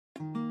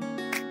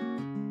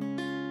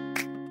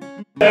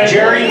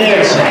Jerry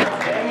Nixon.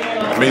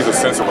 It means a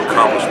sense of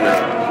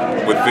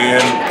accomplishment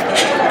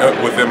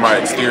within my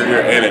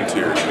exterior and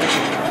interior.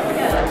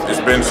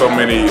 It's been so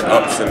many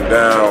ups and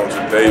downs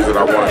and days that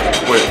I wanted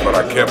to quit, but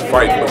I kept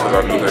fighting because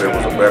I knew that it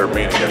was a better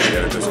meaning at the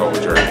end of this whole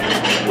journey,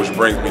 which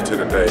brings me to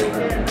today.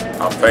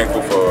 I'm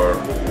thankful for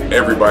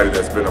everybody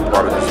that's been a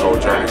part of this whole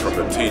journey, from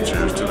the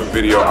teachers to the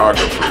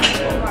videographers,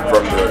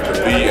 from the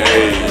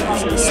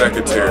VAs, the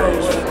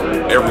secretaries.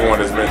 Everyone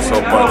has meant so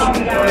much.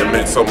 It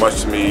meant so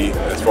much to me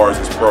as far as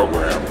this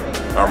program.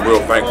 I'm real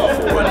thankful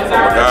for it.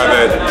 From a guy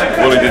that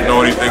really didn't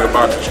know anything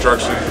about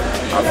construction,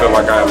 I feel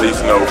like I at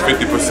least know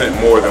 50%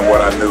 more than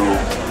what I knew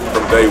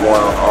from day one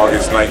on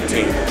August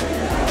 19th.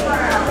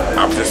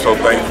 I'm just so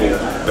thankful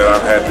that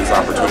I've had this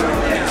opportunity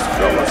with these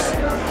fellas.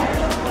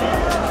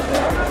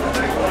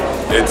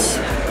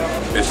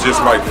 It's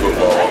just like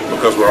football,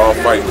 because we're all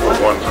fighting for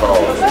one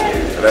cause,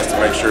 and that's to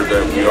make sure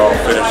that we all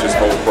finish this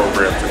whole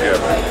program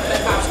together,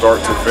 start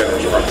to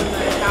finish, from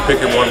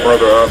picking one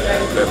brother up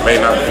that may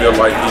not feel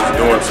like he's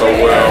doing so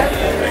well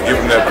and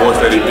giving that voice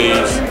that he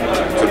needs,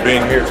 to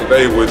being here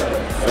today with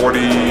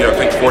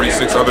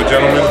 46 other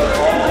gentlemen.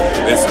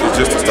 It's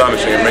just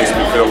astonishing. It makes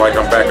me feel like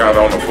I'm back out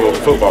on the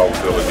football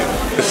field again.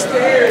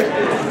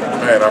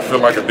 Man, I feel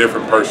like a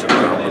different person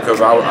now,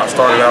 because I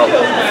started out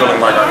feeling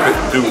like I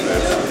couldn't do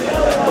this.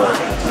 But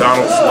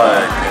Donald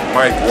Slack and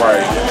Mike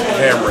White and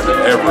Cameron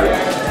and Everett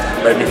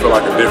made me feel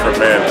like a different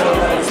man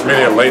now. It's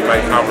many a late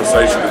night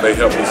conversation that they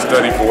helped me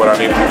study for what I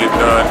needed to get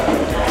done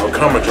to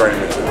become a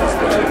journeyman to this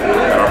day.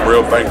 And I'm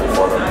real thankful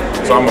for them.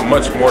 So I'm a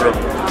much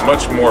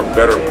more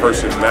better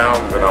person now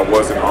than I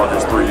was in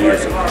August 3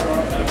 years ago,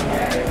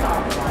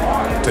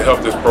 to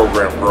help this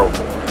program grow.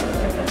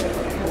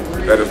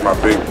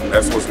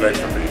 That's what's next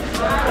for me.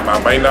 And I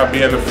may not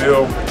be in the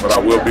field, but I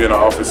will be in the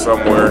office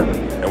somewhere,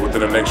 and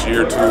within the next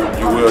year or two,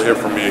 you will hear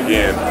from me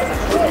again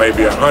with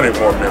maybe 100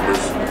 more members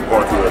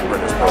going through the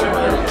apprentice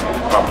program.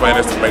 My plan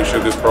is to make sure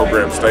this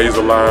program stays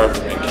alive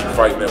and keep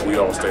fighting that we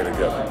all stay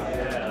together.